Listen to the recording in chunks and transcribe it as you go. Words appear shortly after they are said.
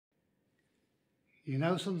You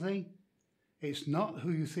know something? It's not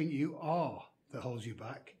who you think you are that holds you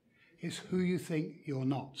back. It's who you think you're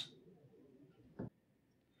not.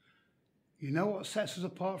 You know what sets us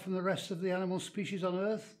apart from the rest of the animal species on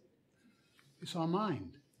Earth? It's our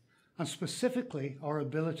mind, and specifically our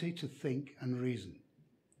ability to think and reason.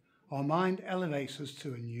 Our mind elevates us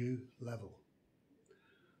to a new level.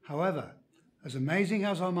 However, as amazing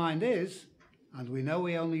as our mind is, and we know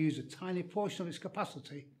we only use a tiny portion of its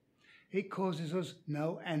capacity, it causes us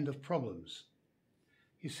no end of problems.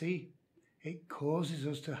 You see, it causes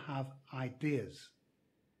us to have ideas.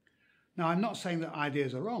 Now, I'm not saying that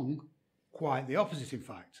ideas are wrong, quite the opposite in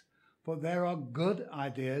fact, but there are good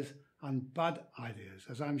ideas and bad ideas,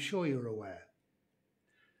 as I'm sure you're aware.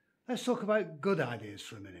 Let's talk about good ideas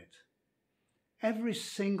for a minute. Every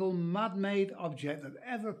single man-made object that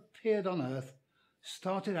ever appeared on Earth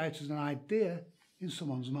started out as an idea in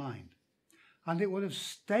someone's mind. And it would have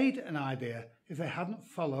stayed an idea if they hadn't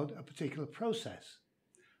followed a particular process,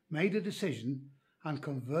 made a decision, and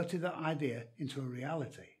converted that idea into a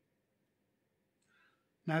reality.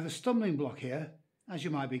 Now, the stumbling block here, as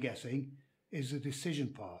you might be guessing, is the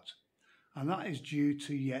decision part, and that is due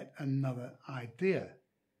to yet another idea.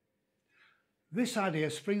 This idea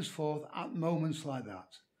springs forth at moments like that,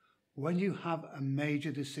 when you have a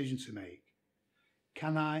major decision to make.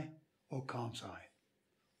 Can I or can't I?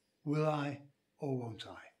 Will I or won't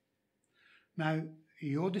I? Now,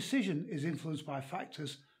 your decision is influenced by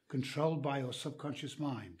factors controlled by your subconscious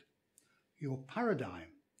mind, your paradigm,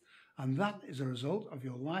 and that is a result of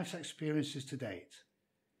your life's experiences to date.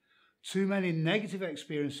 Too many negative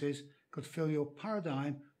experiences could fill your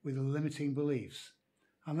paradigm with limiting beliefs,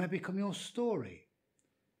 and they become your story,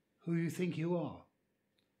 who you think you are,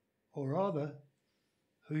 or rather,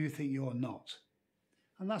 who you think you're not.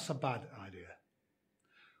 And that's a bad idea.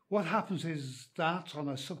 What happens is that on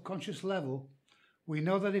a subconscious level, we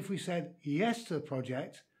know that if we said yes to the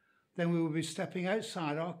project, then we will be stepping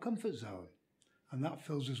outside our comfort zone, and that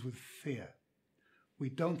fills us with fear. We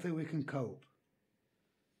don't think we can cope.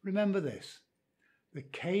 Remember this, the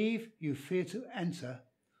cave you fear to enter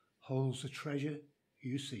holds the treasure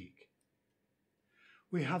you seek.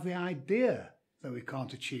 We have the idea that we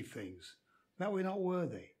can't achieve things, that we're not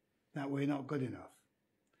worthy, that we're not good enough.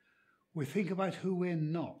 We think about who we're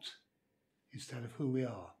not instead of who we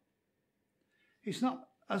are. It's not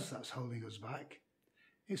us that's holding us back.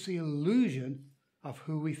 It's the illusion of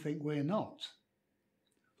who we think we're not.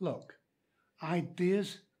 Look,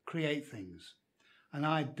 ideas create things. An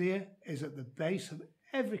idea is at the base of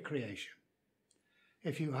every creation.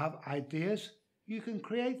 If you have ideas, you can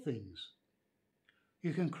create things.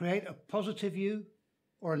 You can create a positive you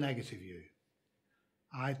or a negative you.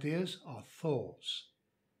 Ideas are thoughts.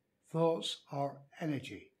 Thoughts are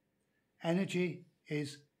energy. Energy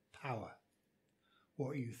is power.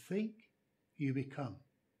 What you think, you become.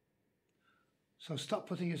 So stop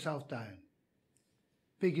putting yourself down.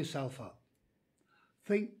 Big yourself up.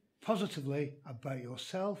 Think positively about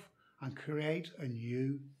yourself and create a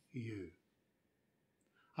new you.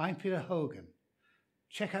 I'm Peter Hogan.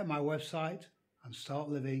 Check out my website and start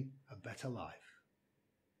living a better life.